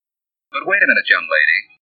But wait a minute, young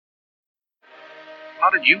lady. How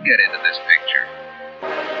did you get into this picture?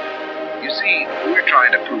 You see, we're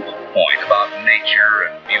trying to prove a point about nature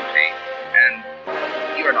and beauty,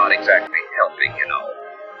 and you're not exactly helping, you know.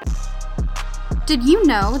 Did you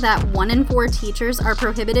know that 1 in 4 teachers are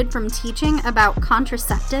prohibited from teaching about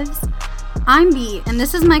contraceptives? I'm Bea, and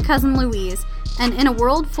this is my cousin Louise, and in a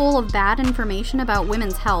world full of bad information about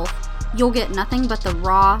women's health, you'll get nothing but the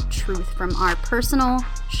raw truth from our personal,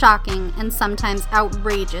 shocking, and sometimes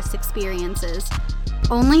outrageous experiences.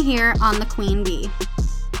 Only here on The Queen Bee.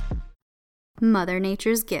 Mother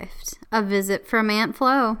Nature's Gift, a visit from Aunt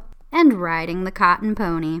Flo, and riding the cotton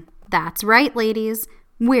pony. That's right, ladies.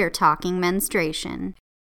 We're talking menstruation.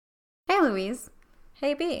 Hey, Louise.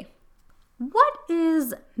 Hey, Bea. What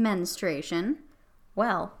is menstruation?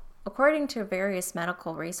 Well, according to various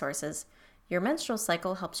medical resources, your menstrual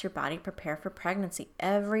cycle helps your body prepare for pregnancy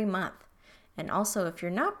every month. And also, if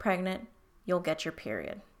you're not pregnant, you'll get your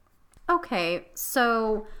period. Okay,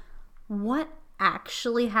 so what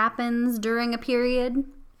actually happens during a period?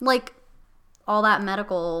 Like, all that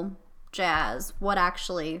medical jazz, what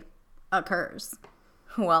actually occurs?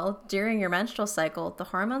 Well, during your menstrual cycle, the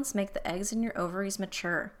hormones make the eggs in your ovaries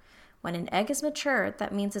mature. When an egg is mature,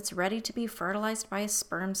 that means it's ready to be fertilized by a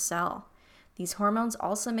sperm cell. These hormones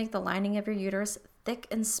also make the lining of your uterus thick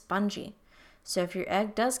and spongy. So if your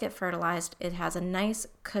egg does get fertilized, it has a nice,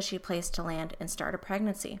 cushy place to land and start a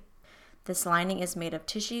pregnancy. This lining is made of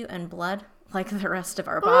tissue and blood, like the rest of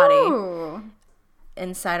our body. Ooh.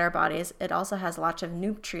 Inside our bodies, it also has lots of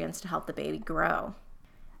nutrients to help the baby grow.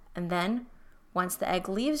 And then, once the egg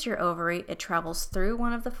leaves your ovary, it travels through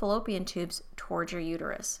one of the fallopian tubes towards your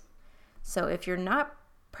uterus. So if you're not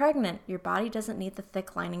pregnant, your body doesn't need the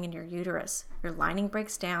thick lining in your uterus. Your lining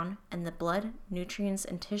breaks down, and the blood, nutrients,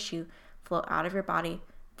 and tissue flow out of your body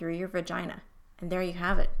through your vagina. And there you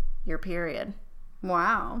have it, your period.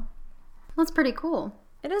 Wow. That's pretty cool.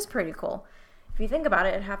 It is pretty cool. If you think about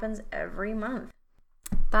it, it happens every month.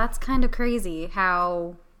 That's kind of crazy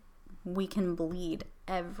how we can bleed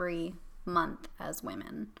every month as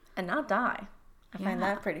women. And not die. I find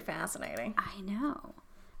that pretty fascinating. I know.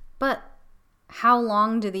 But how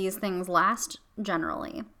long do these things last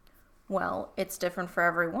generally? Well, it's different for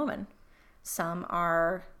every woman. Some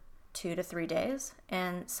are 2 to 3 days,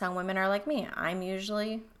 and some women are like me. I'm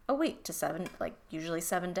usually a week to 7, usually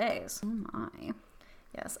 7 days. Oh my.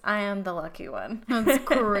 Yes, I am the lucky one. That's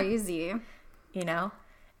crazy. You know?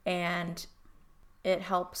 And it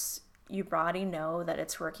helps your body know that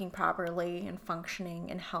it's working properly and functioning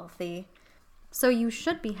and healthy. So you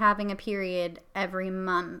should be having a period every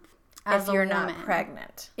month as if you're a woman. not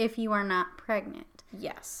pregnant. If you are not pregnant.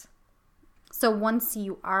 Yes. So once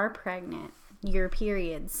you are pregnant, your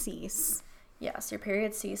periods cease. Yes, your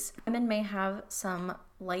periods cease. Women may have some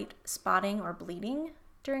light spotting or bleeding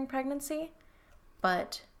during pregnancy,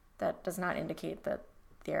 but that does not indicate that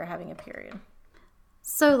they're having a period.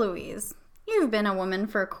 So Louise, you've been a woman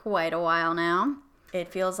for quite a while now.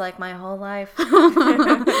 It feels like my whole life.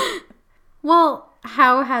 Well,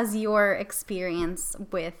 how has your experience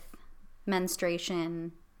with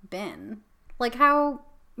menstruation been? What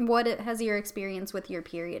has your experience with your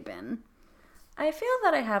period been? I feel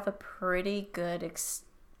that I have a pretty good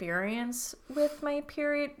experience with my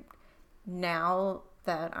period now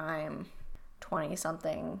that I'm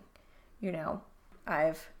 20-something. You know,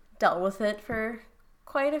 I've dealt with it for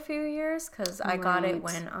quite a few years because I got it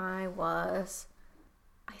when I was,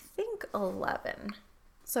 I think, 11.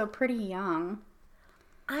 So pretty young.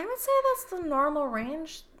 I would say that's the normal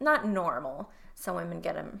range. Not normal. Some women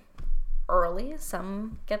get them early,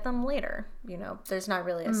 some get them later. You know, there's not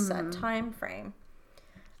really a set time frame.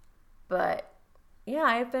 But yeah,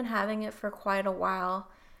 I've been having it for quite a while,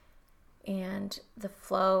 and the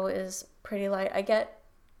flow is pretty light. I get,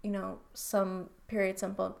 some period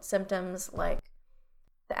symptoms like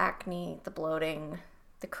the acne, the bloating,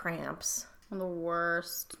 the cramps. The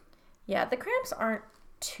worst. Yeah, the cramps aren't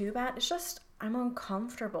too bad. It's just I'm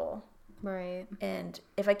uncomfortable. Right. And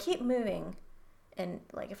if I keep moving, and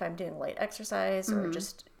if I'm doing light exercise or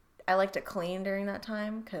just, I like to clean during that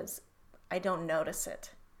time because I don't notice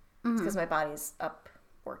it. It's because my body's up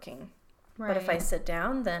working. Right. But if I sit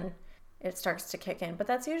down, then it starts to kick in. But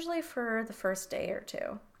that's usually for the first day or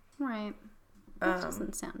 2. Right. That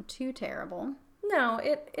doesn't sound too terrible. No,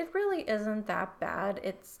 it really isn't that bad.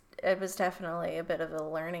 It was definitely a bit of a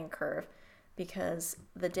learning curve because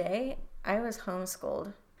the day I was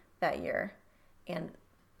homeschooled that year, and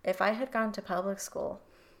if I had gone to public school,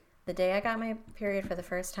 the day I got my period for the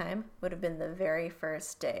first time would have been the very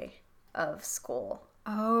first day of school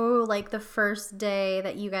Oh, like the first day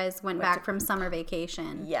that you guys went back from summer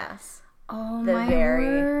vacation. Yes. Oh, the my very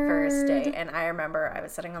word. first day. And I remember I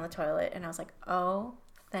was sitting on the toilet and I was like, oh,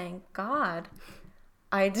 thank God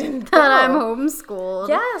I didn't go. That I'm homeschooled.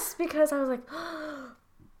 Yes, because I was like,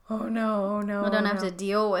 oh no, oh no. I don't oh, have no. to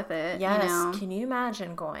deal with it. Yes. You know? Can you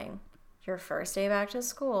imagine going your first day back to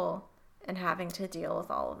school and having to deal with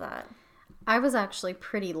all of that? I was actually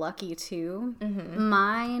pretty lucky too. Mm-hmm.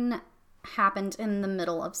 Mine happened in the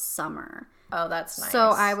middle of summer. Oh, that's nice. So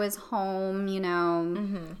I was home, you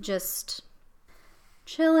know, just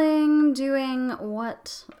chilling, doing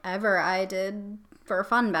whatever I did for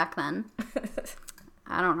fun back then.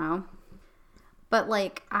 I don't know. But,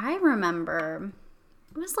 like, I remember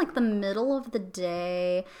it was like the middle of the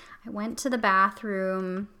day. I went to the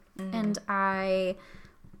bathroom and I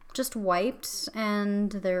just wiped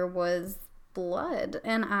and there was blood.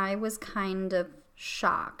 And I was kind of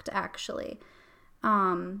shocked, actually.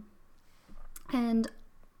 And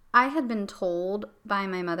I had been told by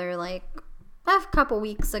my mother, like, a couple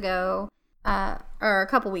weeks ago, or a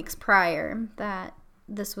couple weeks prior, that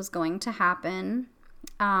this was going to happen.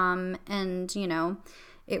 And, you know,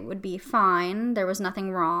 it would be fine. There was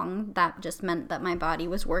nothing wrong. That just meant that my body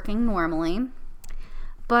was working normally.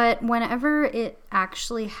 But whenever it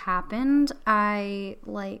actually happened, there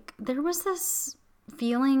was this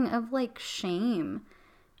feeling of, like, shame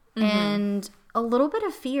and a little bit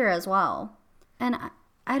of fear as well. And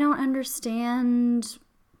I don't understand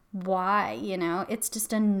why, you know. It's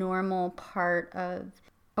just a normal part of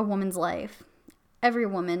a woman's life. Every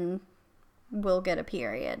woman will get a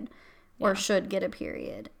period or should get a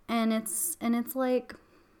period. And it's like,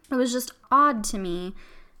 it was just odd to me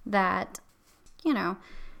that, you know,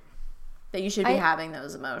 that you should be having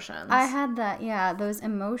those emotions. I had that, yeah, those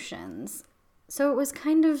emotions. So it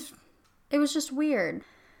was just weird.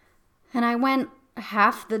 And I went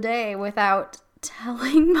half the day without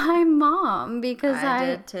telling my mom because I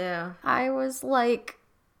did too. I was like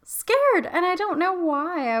scared and I don't know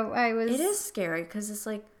why I was. It is scary because it's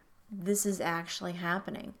like, this is actually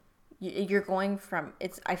happening. You're going from,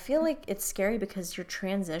 I feel like it's scary because you're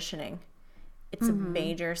transitioning. It's a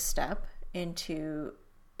major step into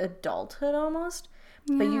adulthood almost,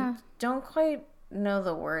 but you don't quite know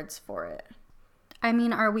the words for it. I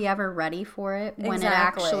mean, are we ever ready for it when it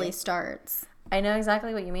actually starts? I know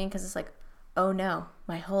exactly what you mean because it's like, oh no,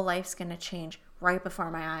 my whole life's going to change right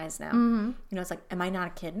before my eyes now. You know, it's like, am I not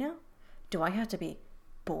a kid now? Do I have to be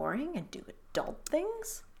boring and do adult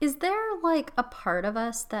things? Is there like a part of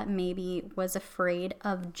us that maybe was afraid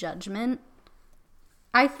of judgment?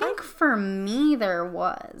 I think for me there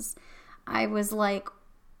was. I was like,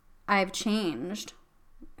 I've changed.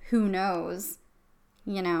 Who knows?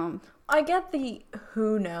 You know. I get the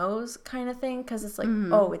who knows kind of thing because it's like,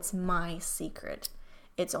 oh, it's my secret.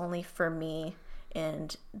 It's only for me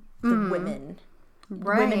and the women.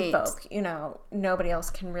 Right. Women folk, you know, nobody else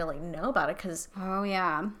can really know about it because oh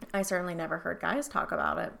yeah, I certainly never heard guys talk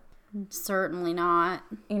about it. Certainly not.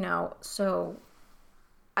 You know, so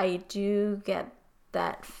I do get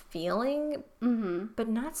that feeling, but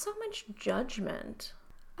not so much judgment.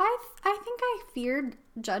 I think I feared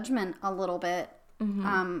judgment a little bit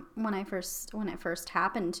when it first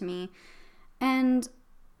happened to me, and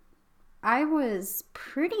I was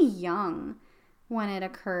pretty young when it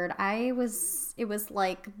occurred. It was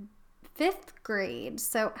like 5th grade.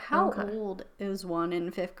 So how old is one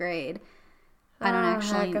in 5th grade? I don't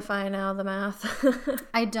actually. Heck if I know the math.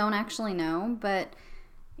 I don't actually know, but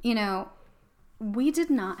you know, we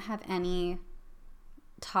did not have any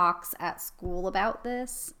talks at school about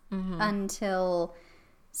this until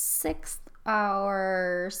 6th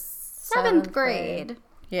or 7th grade.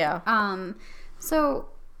 Yeah. So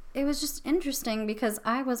it was just interesting because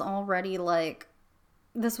I was already like,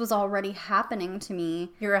 this was already happening to me.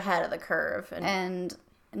 You're ahead of the curve. And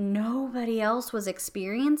nobody else was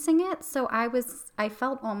experiencing it. So I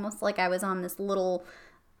felt almost like I was on this little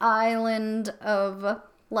island of,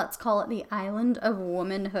 let's call it the island of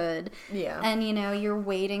womanhood. Yeah. And, you know, you're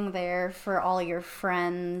waiting there for all your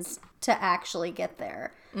friends to actually get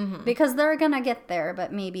there. Because they're going to get there,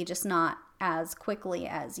 but maybe just not as quickly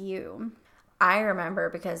as you. I remember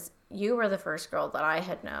because you were the first girl that I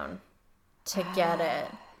had known to get it.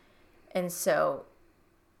 And so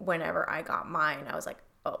whenever I got mine, I was like,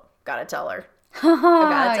 oh, gotta tell her. I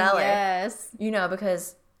gotta tell her. Yes. You know,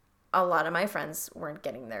 because a lot of my friends weren't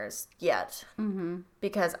getting theirs yet.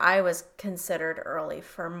 Because I was considered early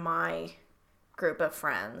for my group of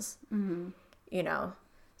friends. You know,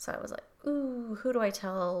 so I was like, ooh, who do I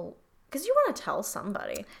tell? Because you want to tell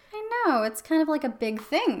somebody. I know. It's kind of like a big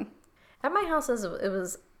thing. At my house, it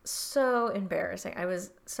was so embarrassing. I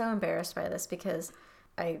was so embarrassed by this because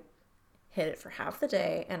I hid it for half the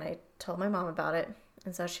day and I told my mom about it.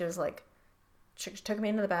 And so she was like, she took me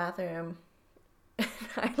into the bathroom. And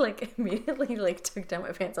I like immediately like took down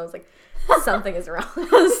my pants. I was like, something is wrong.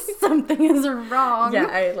 Something is wrong. Yeah,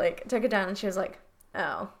 I like took it down and she was like,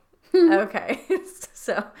 oh, okay.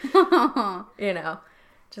 So, you know,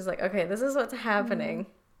 she's like, okay, this is what's happening.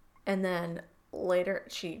 And then later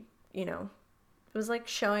she, you know, was like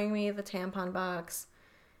showing me the tampon box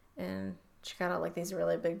and she got out like these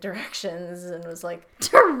really big directions and was like,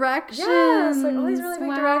 Directions? Yes, like all these really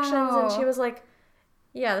big directions. Wow. And she was like,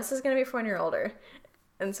 yeah, this is going to be for when you're older.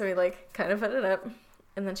 And so we like kind of put it up.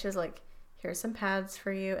 And then she was like, here's some pads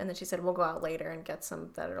for you. And then she said, we'll go out later and get some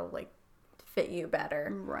that'll like fit you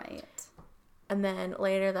better. Right. And then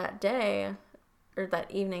later that day, or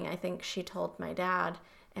that evening, I think she told my dad.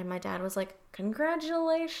 And my dad was like,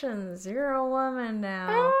 congratulations, you're a woman now.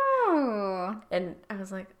 Oh. And I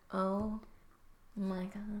was like, oh my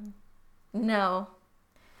God. No.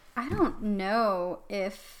 I don't know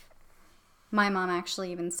if my mom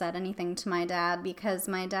actually even said anything to my dad because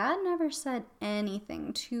my dad never said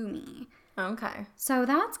anything to me. Okay. So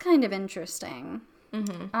that's kind of interesting.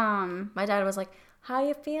 Mm-hmm. My dad was like, how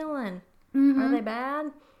you feeling? Are they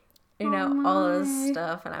bad? You know, all this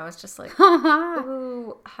stuff. And I was just like,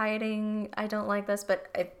 ooh, hiding. I don't like this.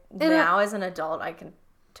 But now as an adult, I can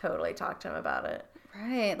totally talk to him about it.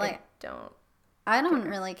 Right. Like, I don't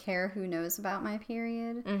really care who knows about my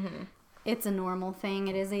period. Mm-hmm. It's a normal thing.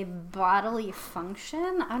 It is a bodily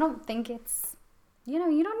function. I don't think it's, you know,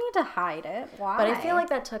 you don't need to hide it. Why? But I feel like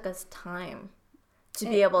that took us time to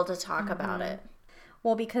be able to talk about it.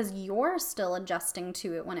 Well, because you're still adjusting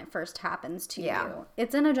to it when it first happens to you.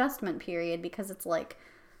 It's an adjustment period because it's like,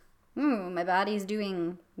 my body's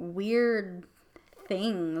doing weird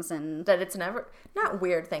things and... That it's never... Not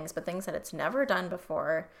weird things, but things that it's never done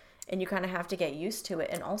before. And you kind of have to get used to it.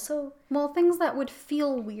 And also... Well, things that would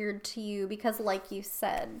feel weird to you because, like you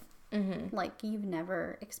said, like you've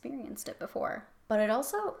never experienced it before. But it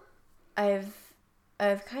also... I've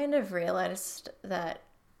kind of realized that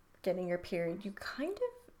getting your period, you kind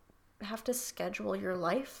of have to schedule your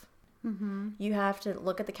life. Mm-hmm. You have to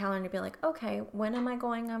look at the calendar and be like, okay, when am I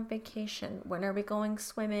going on vacation? When are we going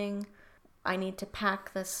swimming? I need to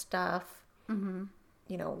pack this stuff. Mm-hmm.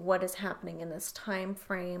 You know, what is happening in this time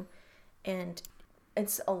frame? And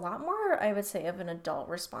it's a lot more, I would say, of an adult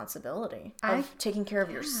responsibility of taking care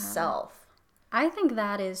of yourself. I think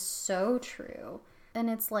that is so true. And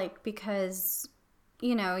it's like because,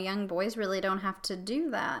 you know, young boys really don't have to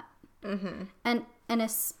do that. Mm-hmm. And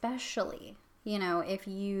especially, you know, if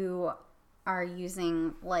you are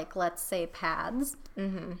using, like, let's say pads,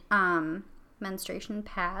 menstruation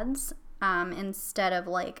pads, instead of,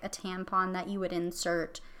 like, a tampon that you would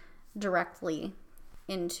insert directly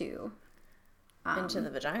into the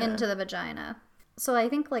vagina. Into the vagina. So I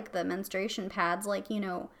think, like, the menstruation pads, like, you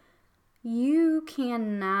know, you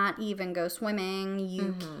cannot even go swimming.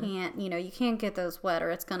 You can't, you know, you can't get those wet or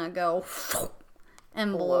it's going to go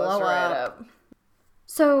and blow up.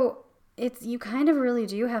 So it's, you kind of really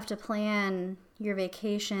do have to plan your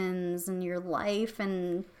vacations and your life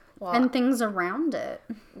and things around it.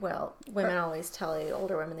 Well, women always tell you,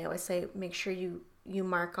 older women, they always say, make sure you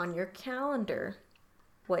mark on your calendar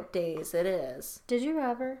what days it is. Did you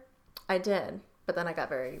ever? I did, but then I got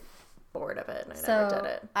very bored of it and I never did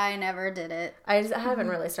it. I never did it. I haven't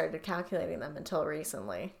really started calculating them until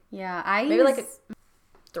recently. Yeah, maybe like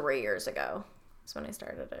 3 years ago is when I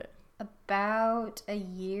started it. About a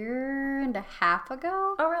year and a half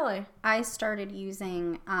ago. Oh, really? I started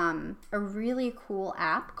using a really cool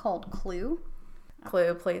app called Clue.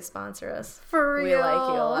 Clue, please sponsor us. For real. We like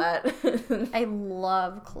you a lot. I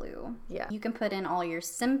love Clue. Yeah. You can put in all your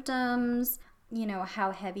symptoms, you know,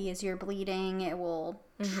 how heavy is your bleeding. It will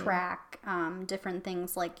track different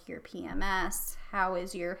things like your PMS, how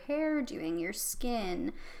is your hair doing, your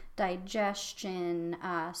skin, digestion,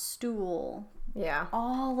 stool. Yeah.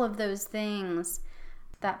 All of those things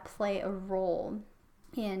that play a role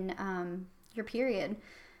in your period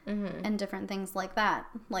and different things like that.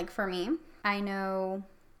 Like for me, I know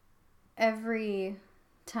every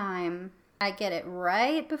time I get it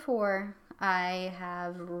right before I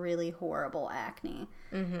have really horrible acne.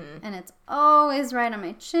 Mm-hmm. And it's always right on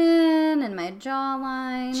my chin and my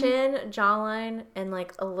jawline. Chin, jawline, and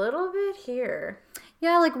like a little bit here.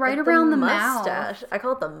 Yeah, like right like around the mustache. mouth. I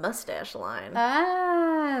call it the mustache line.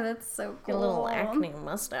 Ah, that's so cool. Get a little acne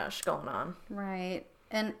mustache going on. Right.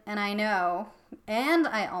 And I know. And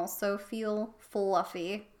I also feel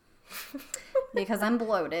fluffy because I'm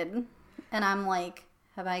bloated. And I'm like,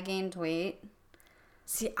 have I gained weight?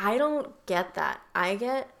 See, I don't get that. I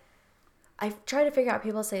try to figure out,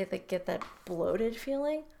 people say they get that bloated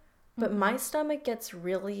feeling, but my stomach gets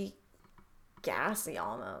really gassy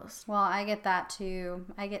almost. Well, I get that too.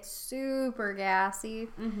 I get super gassy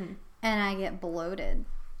and I get bloated.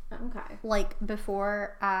 Okay. Like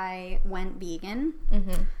before I went vegan,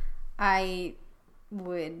 I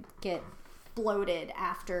would get bloated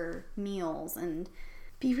after meals and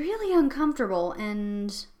be really uncomfortable,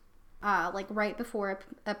 and like right before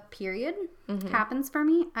a period happens for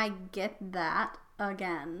me, I get that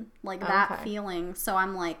again, like that feeling. So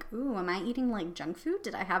I'm like, ooh, am I eating like junk food?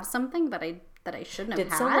 Did I have something that I shouldn't have had?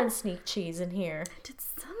 Did someone sneak cheese in here? Did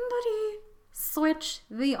somebody switch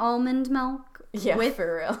the almond milk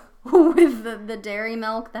for real with the dairy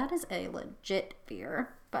milk? That is a legit fear,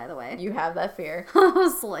 by the way. You have that fear?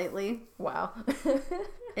 Slightly. Wow.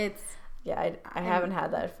 It's I haven't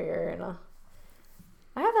had that fear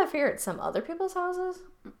I have that fear at some other people's houses.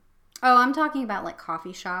 Oh, I'm talking about like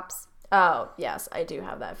coffee shops. Oh, yes, I do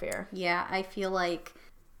have that fear. Yeah, I feel like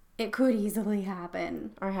it could easily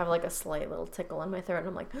happen. Or I have like a slight little tickle in my throat and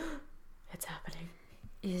I'm like, it's happening.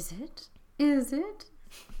 Is it? Is it?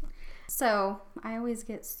 So I always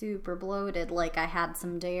get super bloated, like I had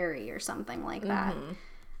some dairy or something like that.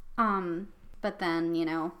 But then, you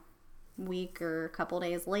know, week or a couple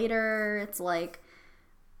days later, it's like,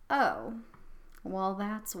 oh, well,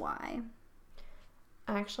 that's why.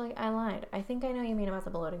 Actually, I lied. I think I know what you mean about the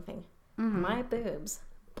bloating thing. My boobs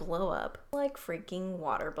blow up like freaking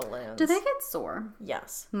water balloons. Do they get sore?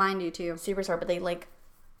 Yes. Mine do too. Super sore, but they like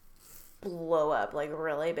blow up like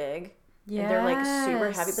really big. Yeah. And they're like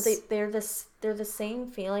super heavy, but they're the same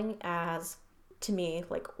feeling as, to me,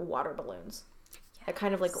 like water balloons. A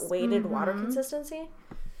kind of like weighted water consistency.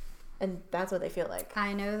 And that's what they feel like.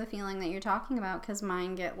 I know the feeling that you're talking about because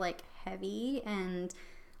mine get like heavy and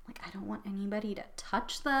like I don't want anybody to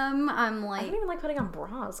touch them. I'm like, I don't even like putting on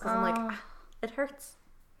bras because I'm like, it hurts.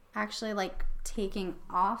 Actually, like taking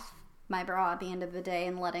off my bra at the end of the day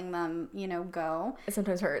and letting them, you know, go. It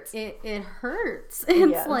sometimes hurts. It hurts.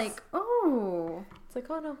 It's like, oh. It's like,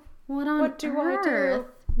 oh no. What do I do?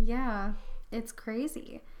 Yeah, it's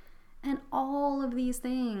crazy. And all of these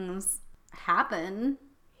things happen.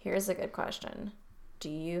 Here's a good question. Do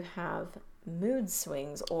you have mood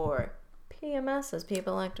swings, or PMS as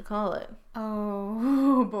people like to call it?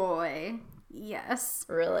 Oh boy. Yes.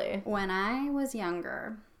 Really? When I was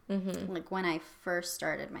younger, like when I first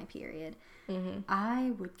started my period,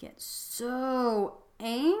 I would get so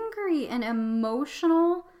angry and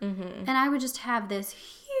emotional, and I would just have this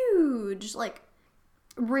huge like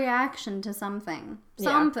reaction to something.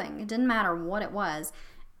 It didn't matter what it was.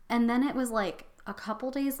 And then it was like a couple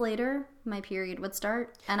days later, my period would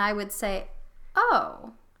start, and I would say,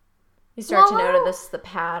 oh. You start to notice the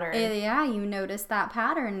pattern. Yeah, you notice that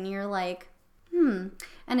pattern, and you're like,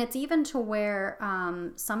 And it's even to where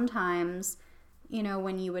sometimes, you know,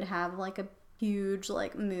 when you would have like a huge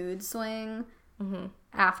like mood swing,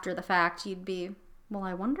 after the fact, you'd be, well,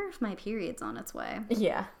 I wonder if my period's on its way.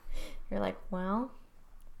 Yeah. You're like, well,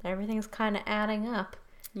 everything's kind of adding up.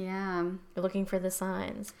 Yeah. You're looking for the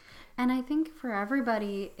signs. And I think for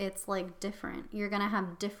everybody, it's like different. You're going to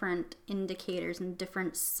have different indicators and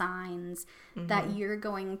different signs that you're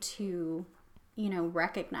going to, you know,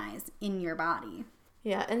 recognize in your body.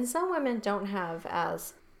 Yeah. And some women don't have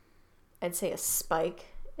as, I'd say, a spike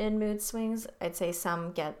in mood swings. I'd say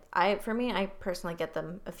some get, I personally get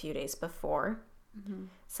them a few days before.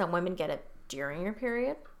 Some women get it during your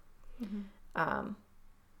period.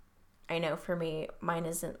 I know for me, mine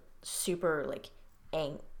isn't super like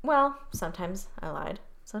well, sometimes I lied.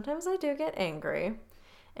 Sometimes I do get angry,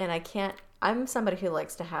 and I'm somebody who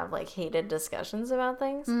likes to have like heated discussions about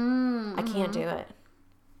things. I can't do it.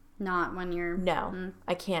 Not when you're... No,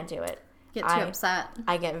 I can't do it. Get too upset.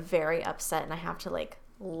 I get very upset, and I have to like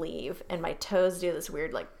leave, and my toes do this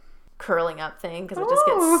weird like curling up thing because I just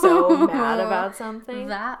get so mad about something.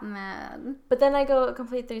 That mad. But then I go a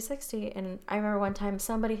complete 360, and I remember one time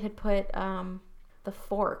somebody had put the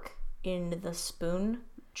fork in the spoon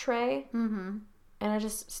tray, and I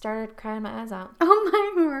just started crying my eyes out.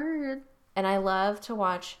 Oh my word. And I love to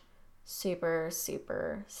watch super,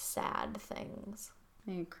 super sad things.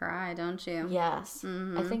 You cry, don't you? Yes.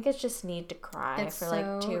 I think it's just need to cry for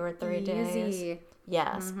like 2 or 3 days.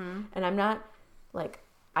 Yes. And I'm not like,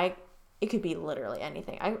 it could be literally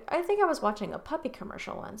anything. I think I was watching a puppy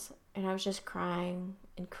commercial once, and I was just crying,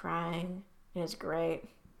 and it's great.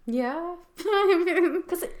 Yeah.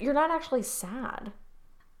 Because you're not actually sad.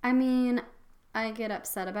 I mean, I get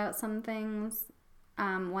upset about some things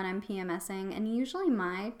when I'm PMSing, and usually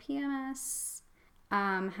my PMS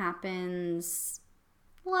happens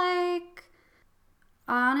Like,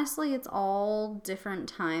 honestly, it's all different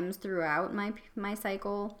times throughout my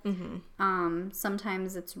cycle.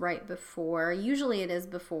 Sometimes it's right before. Usually it is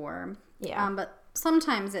before. Yeah. But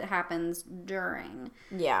sometimes it happens during.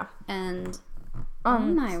 Yeah. And oh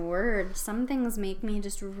my word, some things make me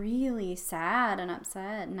just really sad and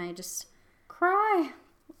upset, and I just cry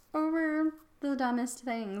over the dumbest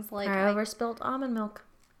things. Like, I overspilled almond milk.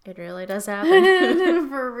 It really does happen.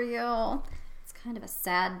 For real. It's kind of a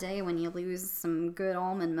sad day when you lose some good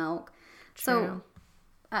almond milk. True.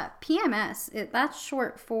 So, PMS, that's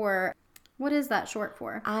short for, what is that short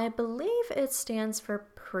for? I believe it stands for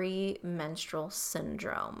premenstrual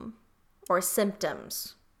syndrome or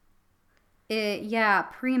symptoms.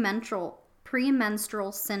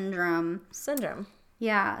 Premenstrual syndrome.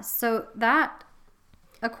 Yeah, so that,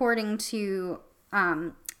 according to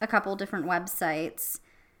a couple different websites,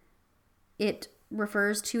 it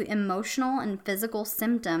refers to emotional and physical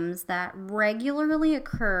symptoms that regularly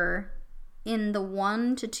occur in the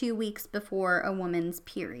 1 to 2 weeks before a woman's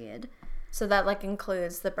period. So that like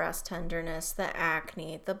includes the breast tenderness, the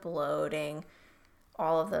acne, the bloating,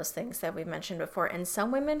 all of those things that we've mentioned before. And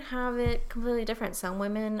some women have it completely different. Some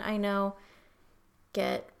women I know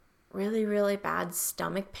get really, really bad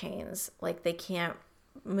stomach pains. Like they can't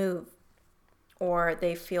move or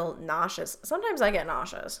they feel nauseous. Sometimes I get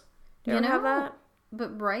nauseous. Do you ever have that?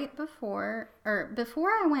 But right before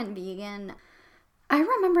I went vegan, I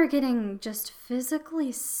remember getting just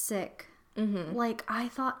physically sick. Like, I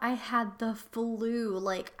thought I had the flu.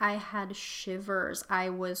 Like, I had shivers. I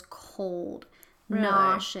was cold,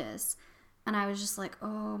 nauseous. And I was just like,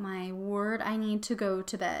 oh my word, I need to go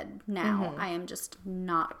to bed now. I am just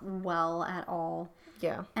not well at all.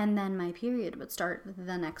 Yeah. And then my period would start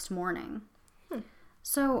the next morning.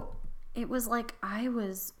 So it was like I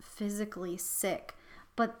was physically sick.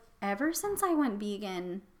 But ever since I went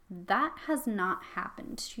vegan, that has not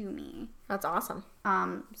happened to me. That's awesome.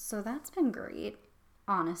 So that's been great,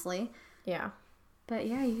 honestly. Yeah. But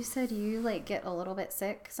yeah, you said you like get a little bit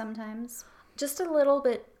sick sometimes. Just a little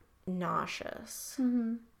bit nauseous.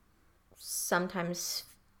 Sometimes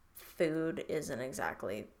food isn't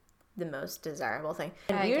exactly the most desirable thing.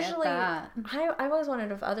 And I usually, get that. I've always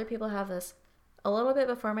wondered if other people have this. A little bit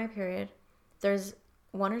before my period, there's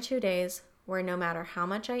 1 or 2 days where no matter how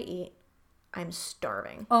much I eat, I'm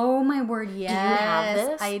starving. Oh my word, yes. Do you have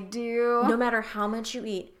this? I do. No matter how much you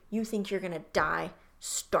eat, you think you're going to die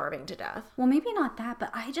starving to death. Well, maybe not that, but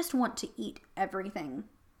I just want to eat everything.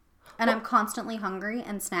 And I'm constantly hungry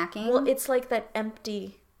and snacking. Well, it's like that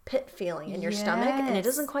empty pit feeling in your stomach, and it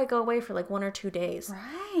doesn't quite go away for like 1 or 2 days.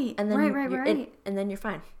 Right. And then right. And then you're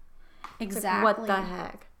fine. Exactly. Like, what the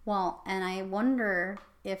heck? Well, and I wonder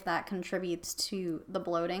if that contributes to the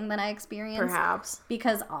bloating that I experience. Perhaps.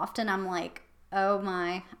 Because often I'm like, oh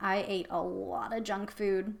my, I ate a lot of junk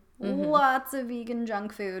food. Lots of vegan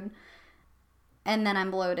junk food. And then I'm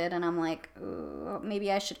bloated and I'm like, ooh,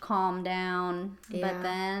 maybe I should calm down. Yeah. But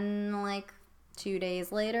then, like, 2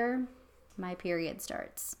 days later, my period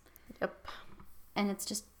starts. Yep. And it's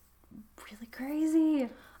just really crazy.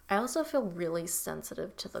 I also feel really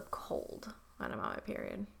sensitive to the cold when I'm on my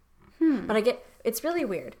period. But it's really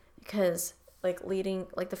weird because like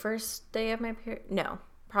the first day of my period, no,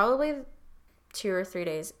 probably 2 or 3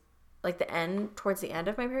 days, like towards the end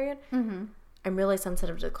of my period, I'm really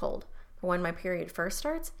sensitive to the cold. But when my period first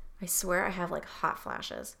starts, I swear I have like hot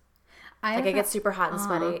flashes. I get super hot and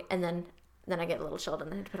sweaty, and then I get a little chilled,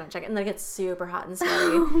 and then I have to put on a jacket, and then I get super hot and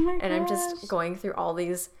sweaty, and I'm just going through all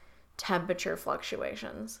these temperature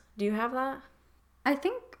fluctuations. Do you have that? I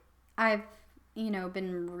think I've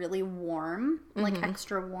been really warm, like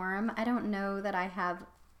extra warm. I don't know that I have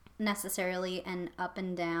necessarily an up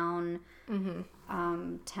and down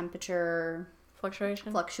temperature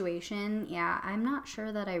fluctuation. Yeah, I'm not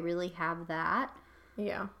sure that I really have that.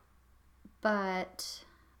 Yeah. But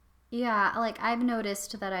yeah, like I've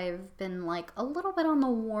noticed that I've been like a little bit on the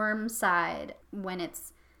warm side when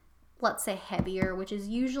it's, let's say, heavier, which is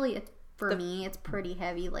usually, for me, it's pretty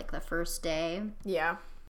heavy, like the first day. Yeah.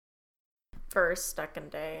 First,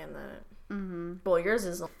 second day, and then well, yours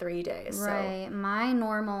is 3 days, right? So. My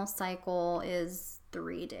normal cycle is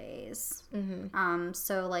 3 days.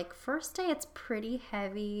 So like first day it's pretty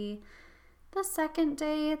heavy, the second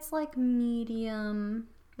day it's like medium,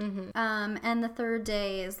 and the third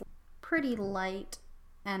day is pretty light,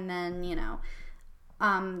 and then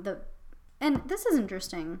and this is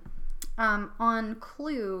interesting. On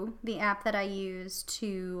Clue, the app that I use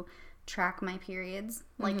to track my periods,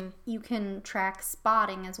 like you can track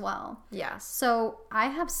spotting as well. Yes. So I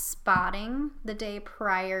have spotting the day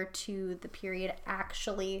prior to the period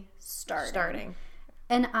actually starting.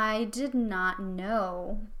 And I did not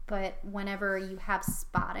know, but whenever you have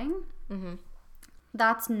spotting,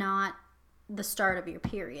 that's not the start of your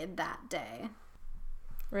period that day.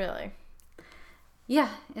 Really? Yeah,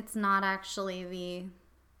 it's not actually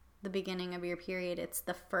the beginning of your period. It's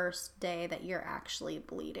the first day that you're actually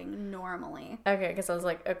bleeding normally. Okay, because I was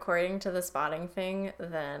like, according to the spotting thing,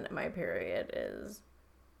 then my period is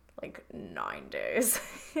like 9 days.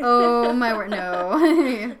 Oh my word,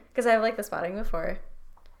 no. Because I have like the spotting before,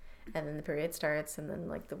 and then the period starts, and then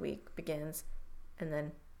like the week begins, and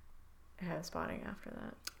then I have spotting after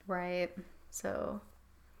that. Right. So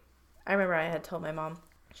I remember I had told my mom,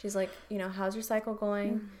 she's like, you know, how's your cycle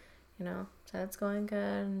going? You know, so it's going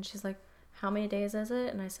good. And she's like, how many days is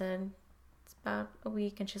it? And I said, it's about a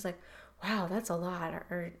week. And she's like, wow, that's a lot.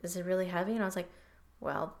 Or is it really heavy? And I was like,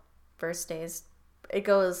 well, first days, it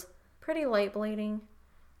goes pretty light bleeding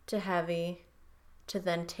to heavy to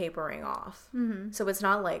then tapering off. So it's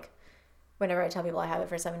not like whenever I tell people I have it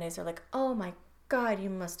for 7 days, they're like, oh my God, you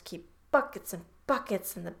must keep buckets and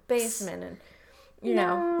buckets in the basement. And, you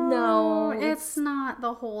know, no. It's not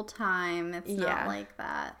the whole time. It's Yeah. not like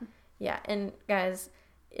that. Yeah, and guys,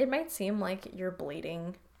 it might seem like you're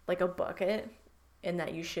bleeding like a bucket and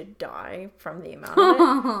that you should die from the amount of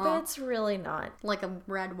it, but it's really not. Like a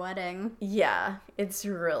red wedding. Yeah, it's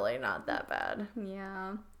really not that bad,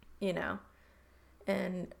 Yeah. you know?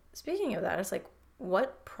 And speaking of that, it's like,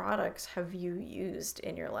 what products have you used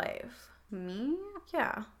in your life? Me?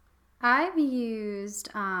 Yeah. I've used,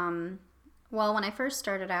 well, when I first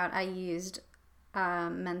started out, I used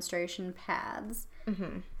menstruation pads.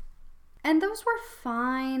 And those were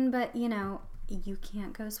fine, but, you know, you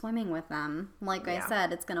can't go swimming with them. Like I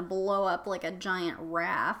said, it's going to blow up like a giant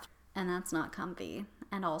raft, and that's not comfy.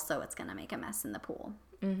 And also, it's going to make a mess in the pool.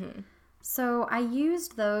 So I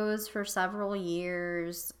used those for several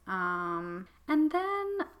years. And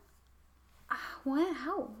then,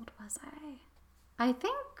 how old was I? I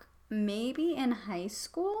think maybe in high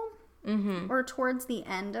school or towards the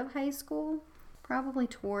end of high school. Probably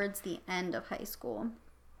towards the end of high school.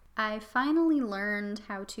 I finally learned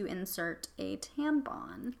how to insert a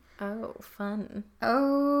tampon. Oh, fun.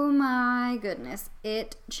 Oh my goodness.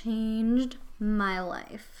 It changed my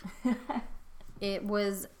life. It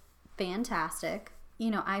was fantastic.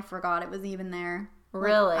 You know, I forgot it was even there.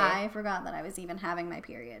 Really? Like, I forgot that I was even having my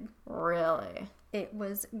period. Really? It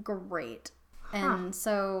was great. And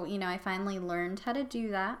so, you know, I finally learned how to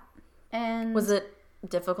do that. And Was it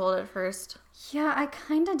difficult at first? yeah, I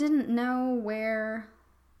kind of didn't know where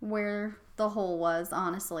the hole was,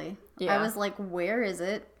 honestly. Yeah. I was like, where is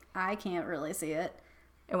it? I can't really see it.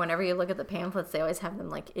 And whenever you look at the pamphlets, they always have them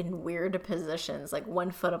like in weird positions, like 1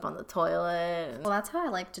 foot up on the toilet. Well, that's how I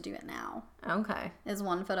like to do it now. Okay. Is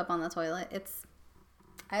 1 foot up on the toilet.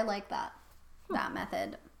 I like that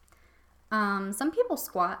method. Some people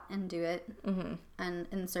squat and do it and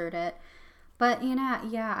insert it. But, you know,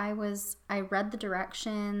 yeah, I read the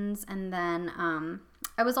directions, and then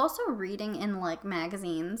I was also reading in, like,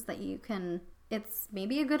 magazines that it's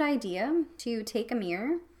maybe a good idea to take a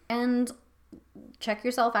mirror and check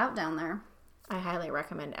yourself out down there. I highly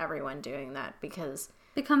recommend everyone doing that because,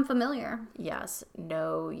 Become familiar. yes,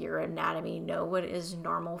 know your anatomy, know what is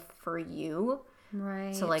normal for you.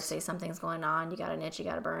 Right. So, like, say something's going on, you got an itch, you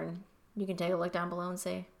got a burn, you can take a look down below and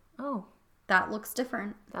say, oh, that looks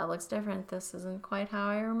different. that looks different. This isn't quite how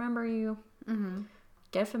I remember you.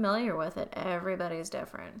 Get familiar with it. Everybody's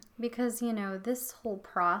different. Because, you know, this whole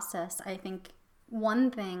process, I think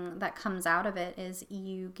one thing that comes out of it is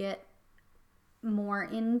you get more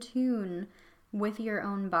in tune with your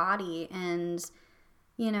own body, and,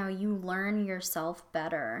 you know, you learn yourself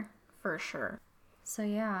better. For sure. So,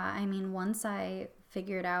 yeah, I mean, once I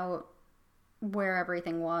figured out where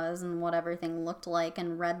everything was and what everything looked like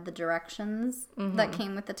and read the directions that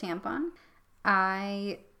came with the tampon,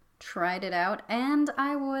 I tried it out and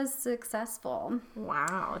I was successful.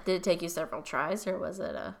 Wow. Did it take you several tries, or was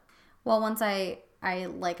it a... Well, once I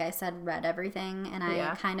like I said, read everything and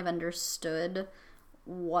I kind of understood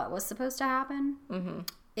what was supposed to happen,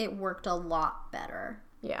 it worked a lot better.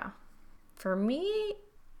 Yeah. For me,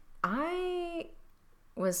 I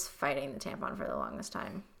was fighting the tampon for the longest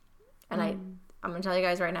time. And I'm going to tell you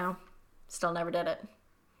guys right now, still never did it.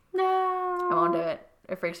 No. I won't do it.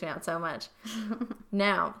 It freaks me out so much.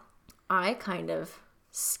 Now, I kind of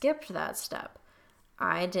skipped that step.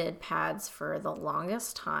 I did pads for the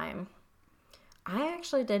longest time. I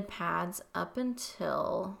actually did pads up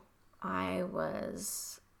until I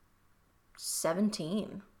was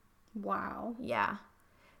 17. Wow. Yeah.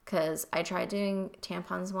 Because I tried doing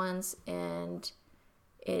tampons once, and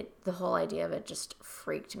the whole idea of it just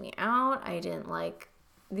freaked me out. I didn't like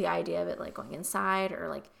the idea of it like going inside, or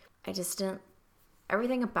like I just didn't,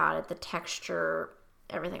 everything about it, the texture,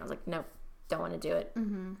 everything, I was like, nope, don't want to do it.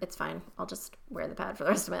 It's fine, I'll just wear the pad for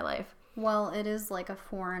the rest of my life. Well, it is like a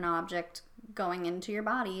foreign object going into your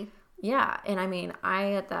body. Yeah, and I mean,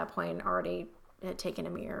 I at that point already had taken a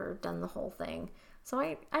mirror, done the whole thing, so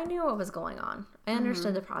I knew what was going on. I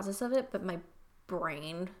understood the process of it, but my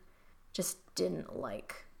brain just didn't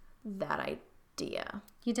like that idea.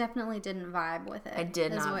 You definitely didn't vibe with it. I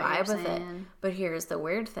did not vibe with it. But here's the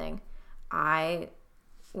weird thing. I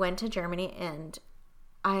went to Germany and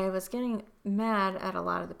I was getting mad at a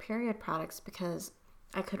lot of the period products because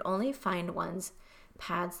I could only find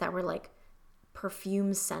pads that were like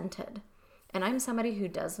perfume scented. And I'm somebody who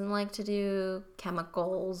doesn't like to do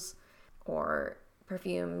chemicals or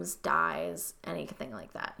perfumes, dyes, anything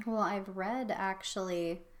like that. Well, I've read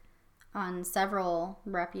actually on several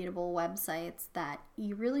reputable websites that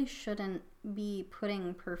you really shouldn't be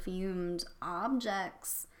putting perfumed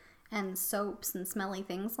objects and soaps and smelly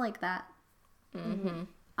things like that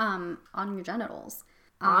on your genitals.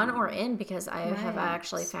 On or in, because I have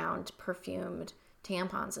actually found perfumed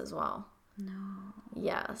tampons as well. No.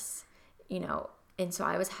 Yes. And so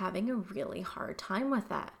I was having a really hard time with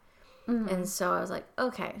that. And so I was like,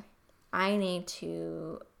 okay, I need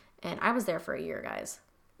to, and I was there for a year, guys.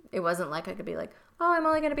 It wasn't like I could be like, oh, I'm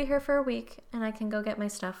only going to be here for a week and I can go get my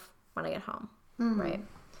stuff when I get home. Right.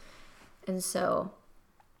 And so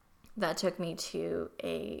that took me to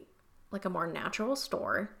a more natural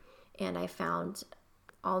store, and I found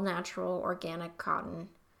all natural organic cotton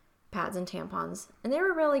pads and tampons, and they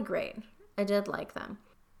were really great. I did like them.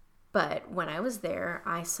 But when I was there,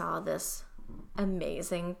 I saw this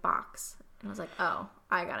amazing box, and I was like, oh,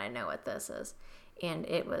 I gotta know what this is. And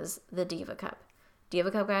it was the Diva Cup.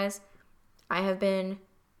 Diva Cup, guys, I have been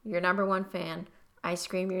your number one fan. I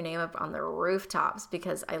scream your name up on the rooftops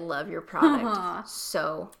because I love your product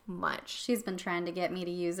so much. She's been trying to get me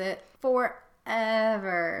to use it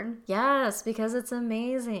forever. Yes, because it's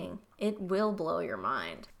amazing. It will blow your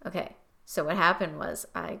mind. Okay, so what happened was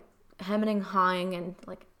I hemming and hawing and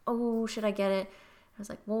like, oh, should I get it? I was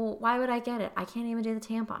like, well, why would I get it? I can't even do the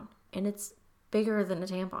tampon. And it's bigger than a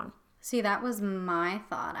tampon. See, that was my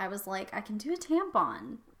thought. I was like, I can do a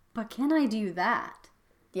tampon, but can I do that?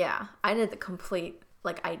 Yeah, I did the complete,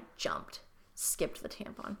 I skipped the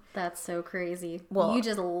tampon. That's so crazy. Well, you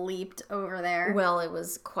just leaped over there. Well, it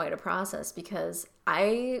was quite a process because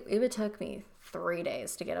it took me 3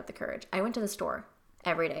 days to get up the courage. I went to the store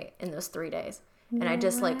every day in those 3 days. And I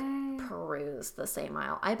just perused the same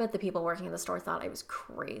aisle. I bet the people working in the store thought I was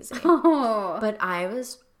crazy. Oh. But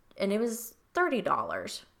and it was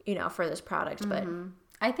 $30, for this product. But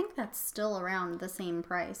I think that's still around the same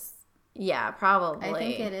price. Yeah, probably. I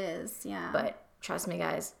think it is, yeah. But trust me,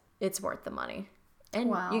 guys, it's worth the money.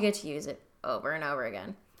 And you get to use it over and over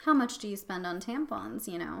again. How much do you spend on tampons,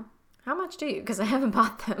 How much do you? Because I haven't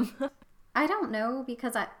bought them. I don't know,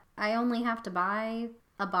 because I only have to buy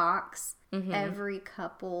a box every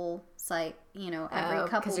couple every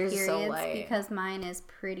couple periods, so because mine is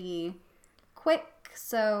pretty quick,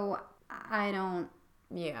 so I don't,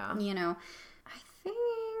 I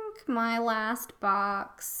think my last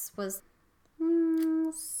box was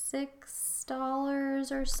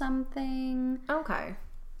 $6 or something. Okay.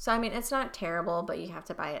 So, I mean, it's not terrible, but you have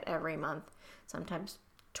to buy it every month, sometimes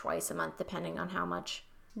twice a month, depending on how much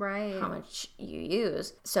you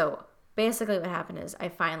use. So, basically what happened is I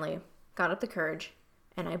finally got up the courage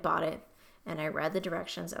and I bought it and I read the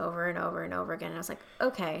directions over and over and over again. And I was like,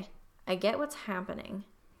 okay, I get what's happening.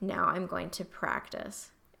 Now I'm going to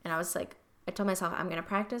practice. And I was like, I told myself I'm going to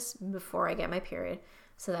practice before I get my period,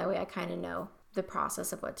 so that way I kind of know the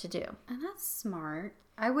process of what to do. And that's smart.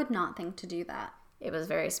 I would not think to do that. It was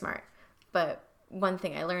very smart. But one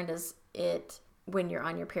thing I learned is when you're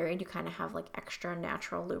on your period, you kind of have extra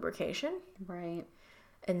natural lubrication. Right.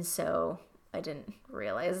 And so I didn't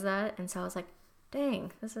realize that. And so I was like,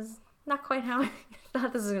 dang, this is not quite how I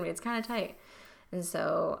thought this was going to be. It's kind of tight. And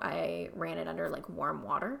so I ran it under warm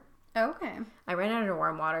water. Okay. I ran it under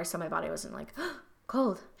warm water so my body wasn't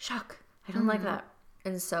cold, shock. I don't like that.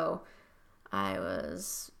 And so I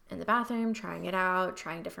was in the bathroom trying it out,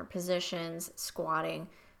 trying different positions, squatting,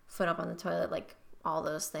 foot up on the toilet, all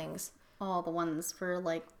those things. All the ones for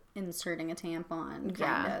inserting a tampon,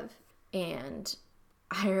 kind of. And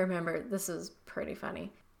I remember, this was pretty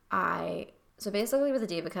funny. So basically with the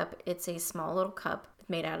Diva Cup, it's a small little cup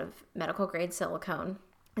made out of medical grade silicone.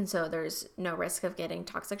 And so there's no risk of getting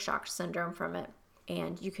toxic shock syndrome from it.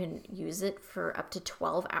 And you can use it for up to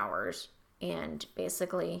 12 hours. And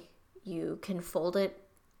basically you can fold it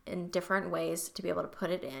in different ways to be able to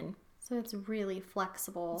put it in. So it's really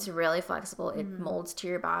flexible. It's really flexible. It molds to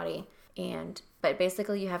your body. But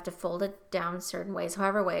basically you have to fold it down certain ways,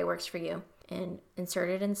 however way works for you, and insert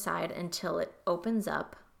it inside until it opens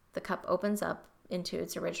up. The cup opens up into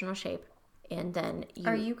its original shape. And then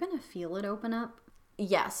Are you going to feel it open up?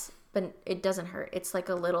 Yes, but it doesn't hurt. It's like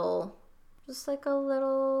just like a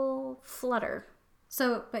little flutter.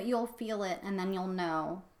 So, but you'll feel it and then you'll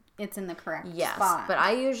know it's in the correct spot. Yes, but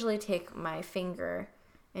I usually take my finger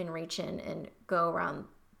and reach in and go around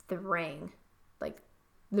the ring, like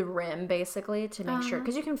the rim basically, to make sure,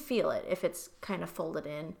 because you can feel it if it's kind of folded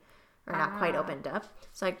in or not quite opened up.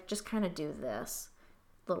 So I just kind of do this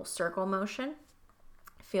little circle motion,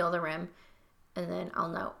 feel the rim, and then I'll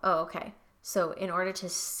know, oh, okay. So in order to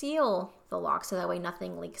seal the lock so that way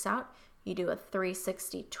nothing leaks out, you do a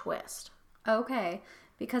 360 twist. Okay,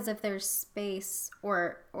 because if there's space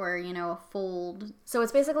or a fold. So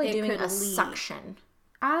it's basically it doing could a leak. suction.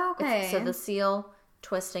 Ah, okay. So the seal,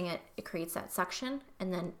 twisting it, it creates that suction,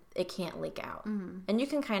 and then it can't leak out. Mm-hmm. And you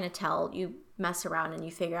can kind of tell, you mess around and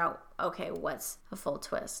you figure out, okay, what's a full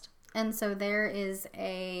twist. And so there is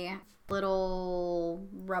a little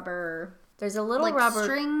rubber... There's a little rubber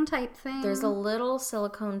string type thing. There's a little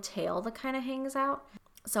silicone tail that kind of hangs out.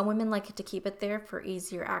 Some women like to keep it there for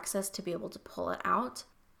easier access to be able to pull it out.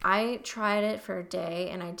 I tried it for a day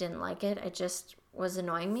and I didn't like it. It just was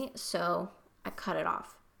annoying me, so I cut it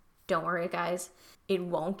off. Don't worry, guys. It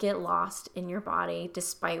won't get lost in your body,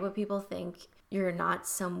 despite what people think. You're not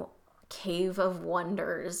some cave of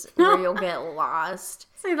wonders where you'll get lost.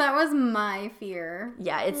 See, that was my fear.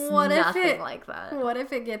 Yeah, it's nothing like that. What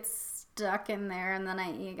if it gets stuck in there and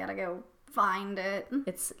then you gotta go find it?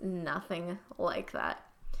 It's nothing like that.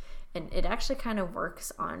 And it actually kind of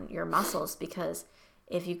works on your muscles, because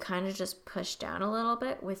if you kind of just push down a little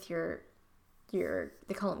bit with your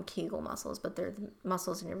they call them Kegel muscles, but they're the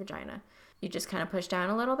muscles in your vagina. You just kind of push down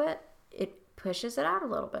a little bit, it pushes it out a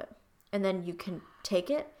little bit. And then you can take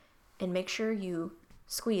it and make sure you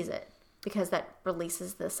squeeze it, because that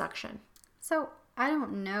releases the suction. So, I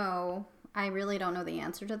don't know. I really don't know the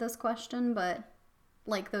answer to this question, but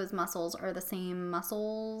like those muscles are the same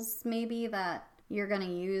muscles maybe that you're going to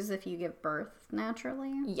use if you give birth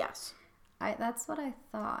naturally? Yes. That's what I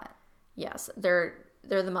thought. Yes. They're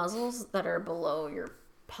the muscles that are below your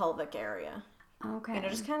pelvic area. Okay. And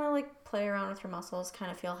just kind of like play around with your muscles,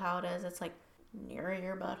 kind of feel how it is. It's like near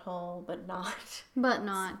your butthole, but not. But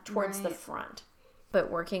not. Towards the front. But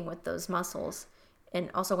working with those muscles. And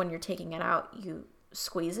also when you're taking it out, you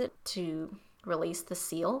squeeze it to release the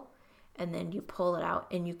seal. And then you pull it out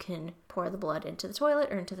and you can pour the blood into the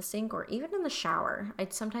toilet or into the sink or even in the shower.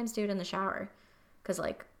 I'd sometimes do it in the shower because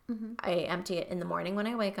I empty it in the morning when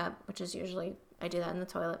I wake up, which is usually, I do that in the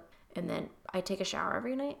toilet. And then I take a shower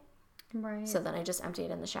every night. Right. So then I just empty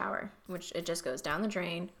it in the shower, which it just goes down the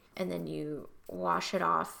drain. And then you wash it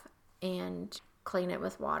off and clean it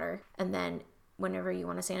with water. And then whenever you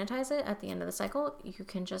want to sanitize it at the end of the cycle, you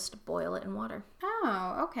can just boil it in water.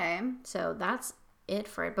 Oh, okay. So that's it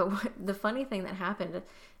for it. But the funny thing that happened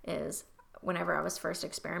is whenever I was first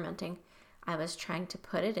experimenting, I was trying to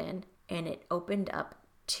put it in and it opened up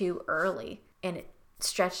too early and it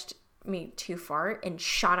stretched me too far and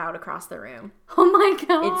shot out across the room. Oh my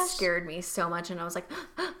gosh. It scared me so much and I was like,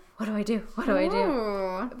 what do I do? What do I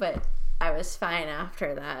do? But I was fine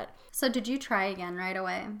after that. So did you try again right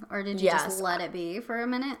away? Or did you just let it be for a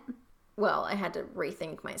minute? Well, I had to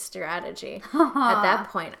rethink my strategy. At that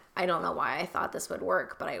point, I don't know why I thought this would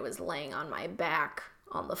work, but I was laying on my back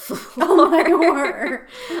on the floor. Oh my word.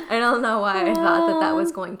 I don't know why I thought that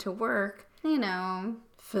was going to work. You know.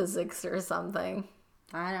 Physics or something.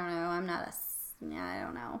 I don't know. I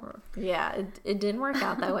don't know. Yeah, it didn't work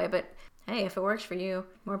out that way, but hey, if it works for you,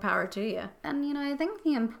 more power to you. And, I think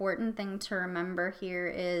the important thing to remember here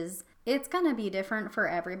is it's going to be different for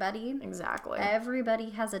everybody. Exactly. Everybody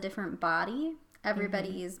has a different body.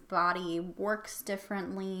 Everybody's body works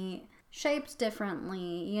differently, shaped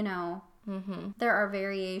differently, There are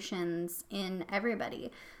variations in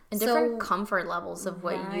everybody. And different comfort levels of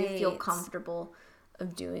what you feel comfortable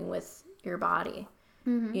of doing with your body,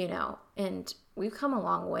 And we've come a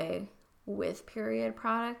long way with period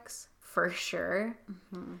products, for sure.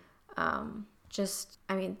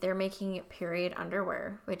 They're making period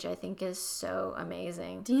underwear, which I think is so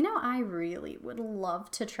amazing. Do you know, I really would love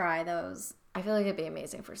to try those. I feel like it'd be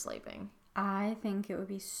amazing for sleeping. I think it would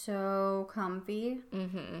be so comfy.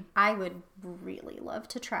 I would really love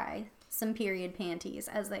to try some period panties,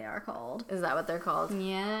 as they are called. Is that what they're called?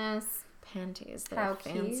 Yes. Panties. They're How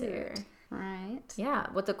fancier. Cute. Right. Yeah.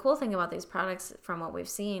 What the cool thing about these products, from what we've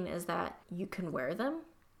seen, is that you can wear them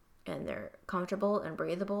and they're comfortable and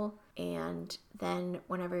breathable. And then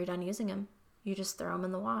whenever you're done using them, you just throw them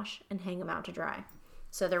in the wash and hang them out to dry.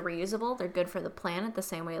 So they're reusable. They're good for the planet the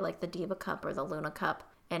same way like the Diva Cup or the Luna Cup,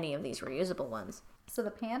 any of these reusable ones. So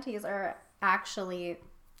the panties are actually,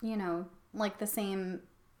 you know, like the same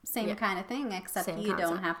kind of thing, except Same you concept.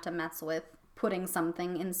 don't have to mess with putting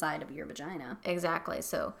something inside of your vagina. Exactly.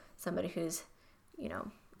 So somebody who's, you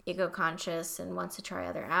know, eco-conscious and wants to try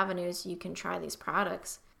other avenues, you can try these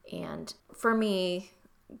products. And for me,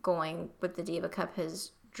 going with the Diva Cup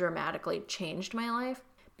has dramatically changed my life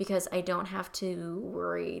because I don't have to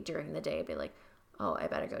worry during the day, be like, oh, I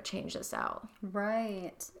better go change this out.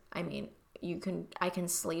 Right. I mean, I can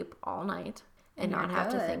sleep all night and not you're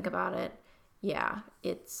have to good. think about it. Yeah,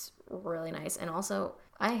 it's really nice. And also,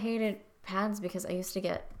 I hated pads because I used to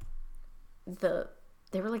get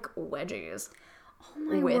they were like wedgies. Oh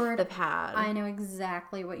my with word. the pad. I know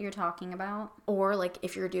exactly what you're talking about. Or like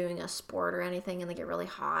if you're doing a sport or anything and they get really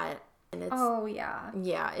hot and it's Oh, yeah.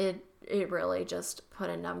 yeah, it really just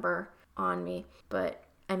put a number on me. But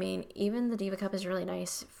I mean, even the Diva Cup is really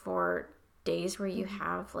nice for days where you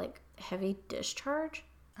have like heavy discharge.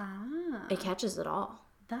 Ah. It catches it all.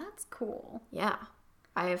 That's cool. Yeah.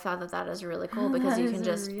 I have thought that is really cool because you can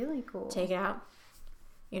just really cool. take it out,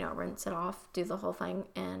 you know, rinse it off, do the whole thing,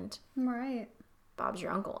 and Right. Bob's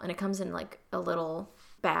your uncle. And it comes in like a little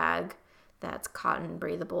bag that's cotton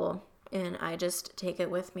breathable. And I just take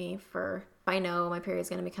it with me for, if I know my period's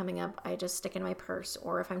going to be coming up, I just stick it in my purse.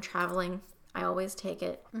 Or if I'm traveling, I always take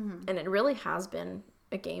it. Mm-hmm. And it really has been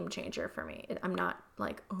a game changer for me. I'm not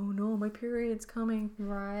like, oh no, my period's coming.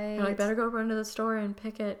 Right. I better go run to the store and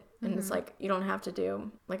pick it. And it's like, you don't have to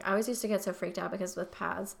do, like, I always used to get so freaked out because with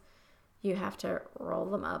pads, you have to roll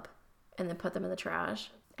them up and then put them in the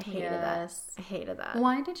trash. I hated that. I hated that.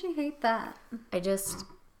 Why did you hate that?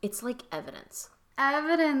 It's like evidence.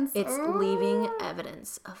 Evidence. It's leaving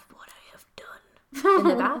evidence of what I have done in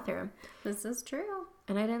the bathroom. This is true.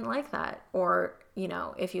 And I didn't like that. Or, you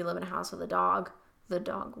know, if you live in a house with a dog, the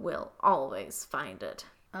dog will always find it.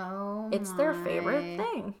 Oh, it's their favorite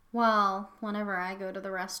thing. Well, whenever I go to the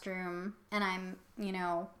restroom and I'm, you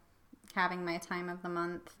know, having my time of the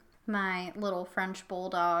month, my little French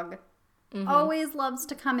bulldog always loves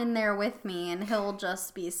to come in there with me and he'll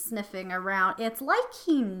just be sniffing around. It's like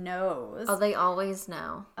he knows. Oh, they always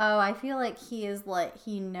know. Oh, I feel like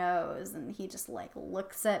he knows and he just like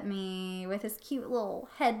looks at me with his cute little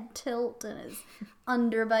head tilt and his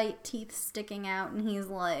underbite teeth sticking out and he's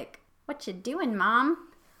like, "What you doing, Mom?"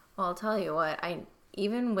 Well, I'll tell you what,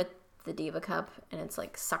 even with the Diva Cup and it's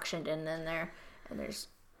like suctioned in there and there's,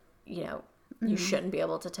 you know, you shouldn't be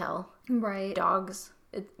able to tell. Right. Dogs,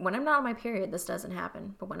 when I'm not on my period, this doesn't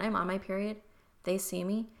happen. But when I'm on my period, they see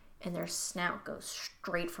me and their snout goes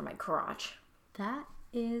straight for my crotch. That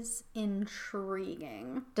is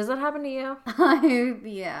intriguing. Does that happen to you?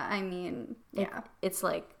 Yeah, I mean, yeah. It's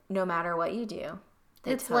like no matter what you do,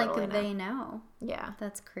 It's totally like they know. Yeah.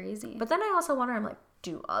 That's crazy. But then I also wonder, I'm like,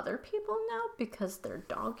 do other people know because their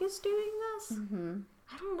dog is doing this?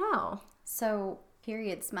 I don't know. So,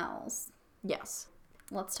 period smells. Yes.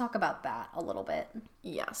 Let's talk about that a little bit.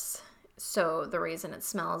 Yes. So the reason it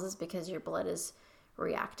smells is because your blood is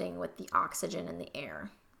reacting with the oxygen in the air.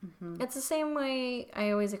 It's the same way I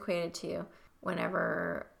always equate it to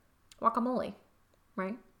whenever guacamole,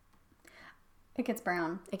 right? It gets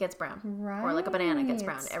brown. It gets brown. Right. Or like a banana gets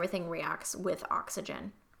brown. Everything reacts with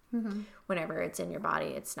oxygen. Whenever it's in your body,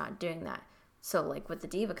 it's not doing that. So like with the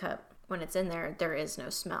Diva Cup, when it's in there, there is no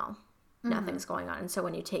smell. Nothing's going on. And so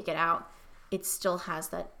when you take it out, it still has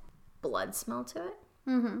that blood smell to it.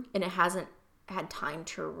 And it hasn't had time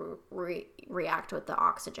to react with the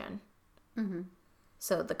oxygen.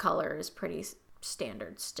 So the color is pretty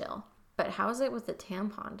standard still. But how is it with the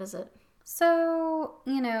tampon? Does it? So,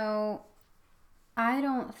 you know, I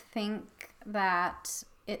don't think that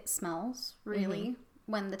it smells really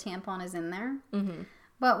when the tampon is in there.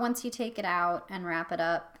 But once you take it out and wrap it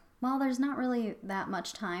up, well, there's not really that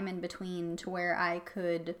much time in between to where I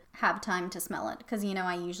could have time to smell it. Because, you know,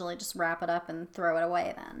 I usually just wrap it up and throw it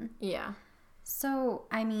away then. Yeah. So,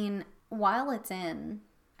 I mean, while it's in,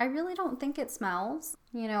 I really don't think it smells.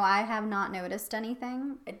 You know, I have not noticed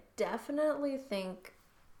anything. I definitely think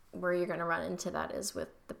where you're going to run into that is with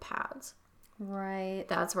the pads. Right.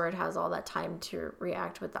 That's where it has all that time to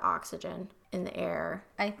react with the oxygen in the air.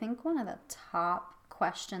 I think one of the top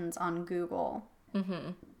questions on Google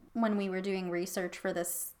when we were doing research for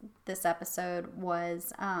this episode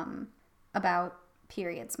was about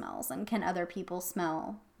period smells and can other people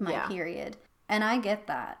smell my period. And I get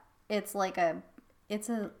that. It's like it's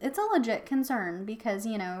a legit concern because,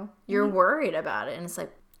 you know, you're worried about it and it's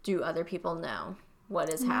like, do other people know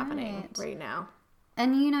what is happening right now?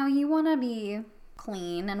 And, you want to be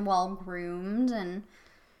clean and well-groomed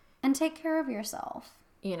and take care of yourself.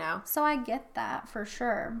 So I get that for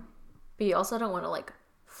sure. But you also don't want to, like,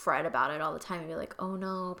 fret about it all the time and be like, oh,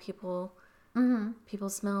 no, people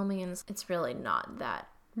smell me. And it's really not that.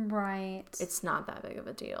 Right. It's not that big of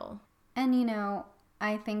a deal. And,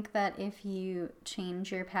 I think that if you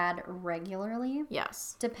change your pad regularly,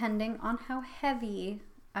 yes, depending on how heavy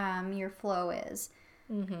your flow is,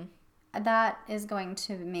 that is going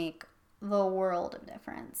to make the world of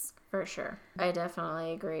difference. For sure. I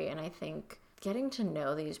definitely agree. And I think getting to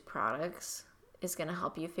know these products is going to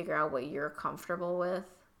help you figure out what you're comfortable with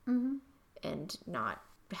and not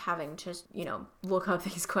having to, look up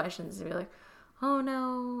these questions and be like, oh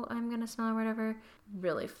no, I'm going to smell or whatever.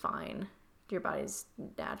 Really fine. Your body's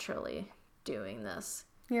naturally doing this.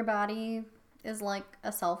 Your body is like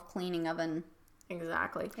a self-cleaning oven.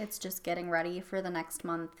 Exactly. It's just getting ready for the next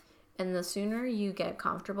month. And the sooner you get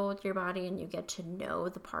comfortable with your body and you get to know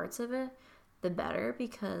the parts of it, the better,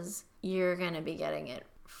 because you're going to be getting it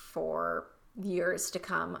for years to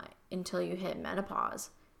come until you hit menopause.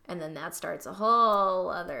 And then that starts a whole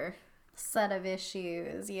other set of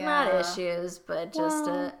issues. Yeah. Not issues, but just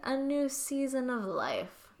a new season of life.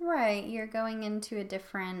 Right. You're going into a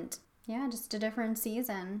different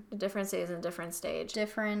season. A different season, different stage.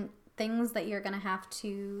 Different things that you're going to have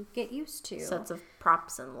to get used to. Sets of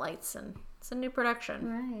props and lights, and it's a new production.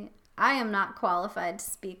 Right. I am not qualified to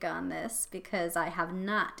speak on this because I have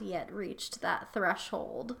not yet reached that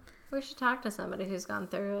threshold. We should talk to somebody who's gone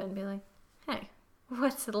through it and be like, hey,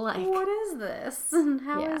 what's it like? What is this? And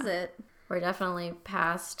how is it? We're definitely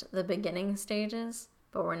past the beginning stages,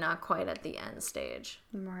 but we're not quite at the end stage.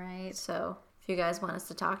 Right. So if you guys want us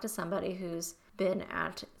to talk to somebody who's been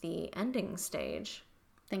at the ending stage,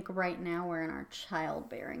 I think right now we're in our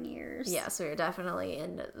childbearing years. Yeah, so you're definitely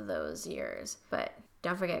in those years. But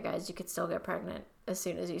don't forget, guys, you could still get pregnant as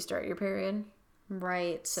soon as you start your period.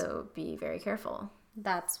 Right. So be very careful.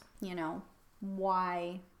 That's,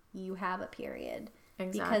 why you have a period.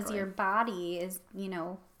 Exactly. Because your body is,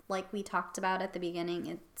 like we talked about at the beginning,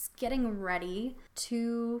 it's getting ready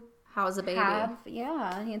to house a baby.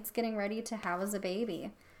 It's getting ready to house a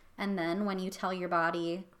baby. And then when you tell your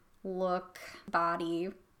body, look, body,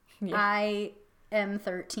 I am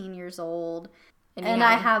 13 years old and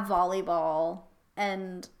I have volleyball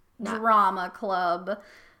and drama club,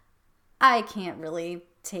 I can't really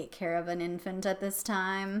take care of an infant at this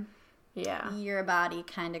time. Yeah. Your body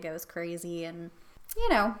kind of goes crazy and,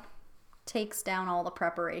 takes down all the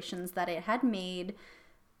preparations that it had made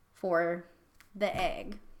for the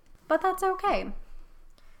egg. But that's okay.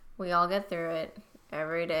 We all get through it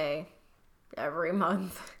every day, every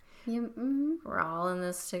month. We're all in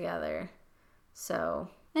this together. So.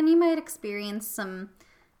 And you might experience some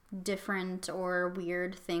different or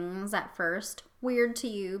weird things at first. Weird to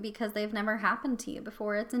you because they've never happened to you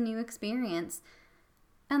before. It's a new experience.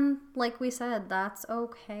 And like we said, that's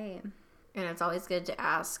okay. And it's always good to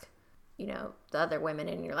ask, the other women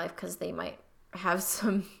in your life, because they might have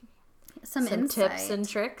some tips and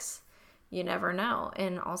tricks. You never know.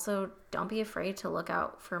 And also, don't be afraid to look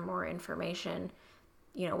out for more information.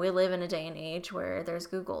 We live in a day and age where there's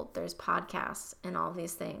Google, there's podcasts, and all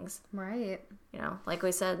these things. Right. Like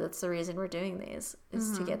we said, that's the reason we're doing these,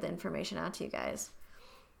 is to get the information out to you guys.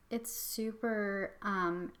 It's super,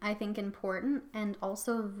 I think, important and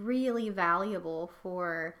also really valuable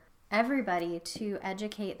for everybody to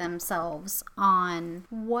educate themselves on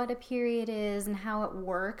what a period is and how it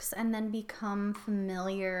works, and then become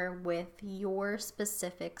familiar with your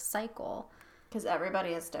specific cycle. Because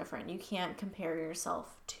everybody is different. You can't compare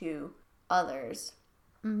yourself to others.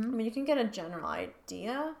 Mm-hmm. I mean, you can get a general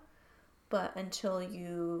idea, but until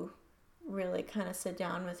you really kind of sit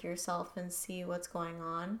down with yourself and see what's going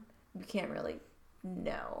on, you can't really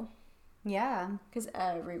know. Yeah. Because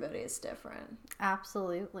everybody is different.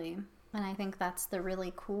 Absolutely. And I think that's the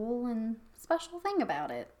really cool and special thing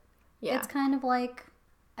about it. Yeah. It's kind of like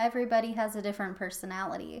everybody has a different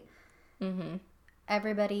personality. Mm-hmm.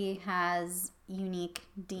 Everybody has unique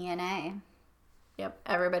DNA. Yep.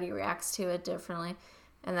 Everybody reacts to it differently.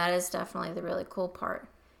 And that is definitely the really cool part.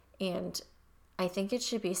 And I think it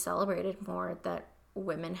should be celebrated more that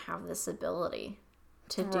women have this ability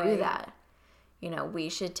to do that. We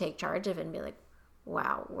should take charge of it and be like,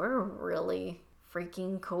 wow, we're really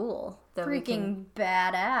freaking cool. Freaking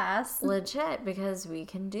badass. Legit, because we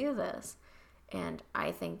can do this. And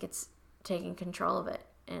I think it's taking control of it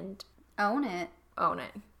and own it.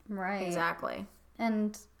 Right. Exactly.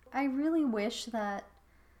 And I really wish that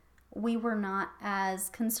we were not as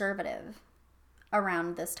conservative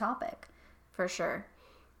around this topic. For sure.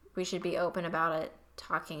 We should be open about it,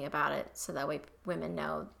 talking about it, so that way women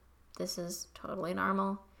know this is totally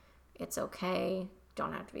normal. It's okay.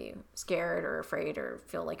 Don't have to be scared or afraid or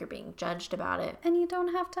feel like you're being judged about it. And you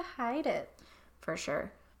don't have to hide it. For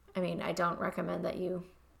sure. I mean, I don't recommend that you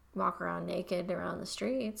walk around naked around the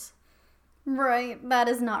streets. Right. That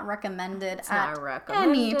is not recommended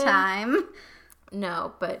any time.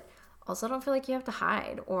 No, but also don't feel like you have to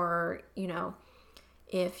hide. Or,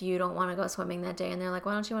 if you don't want to go swimming that day and they're like,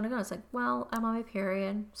 why don't you want to go? It's like, well, I'm on my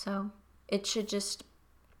period. So it should just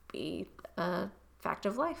be a fact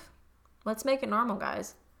of life. Let's make it normal,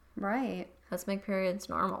 guys. Right. Let's make periods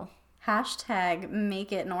normal. Hashtag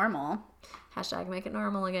make it normal. Hashtag make it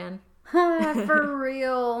normal again. For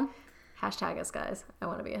real. Hashtag us, guys. I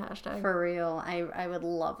want to be a hashtag. For real. I would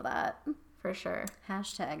love that. For sure.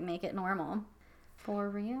 Hashtag make it normal. For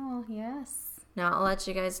real, yes. Now, I'll let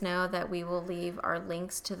you guys know that we will leave our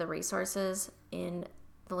links to the resources in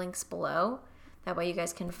the links below. That way you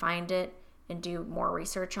guys can find it and do more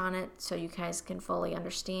research on it so you guys can fully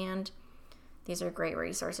understand. These are great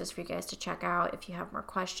resources for you guys to check out if you have more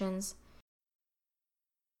questions.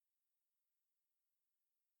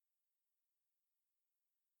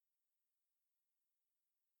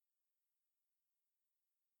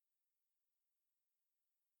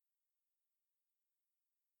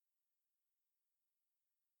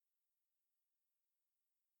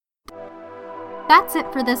 That's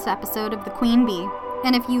it for this episode of The Queen Bee.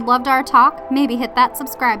 And if you loved our talk, maybe hit that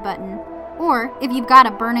subscribe button. Or if you've got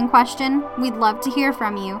a burning question, we'd love to hear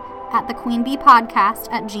from you at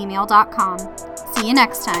thequeenbeepodcast@gmail.com. See you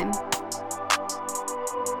next time.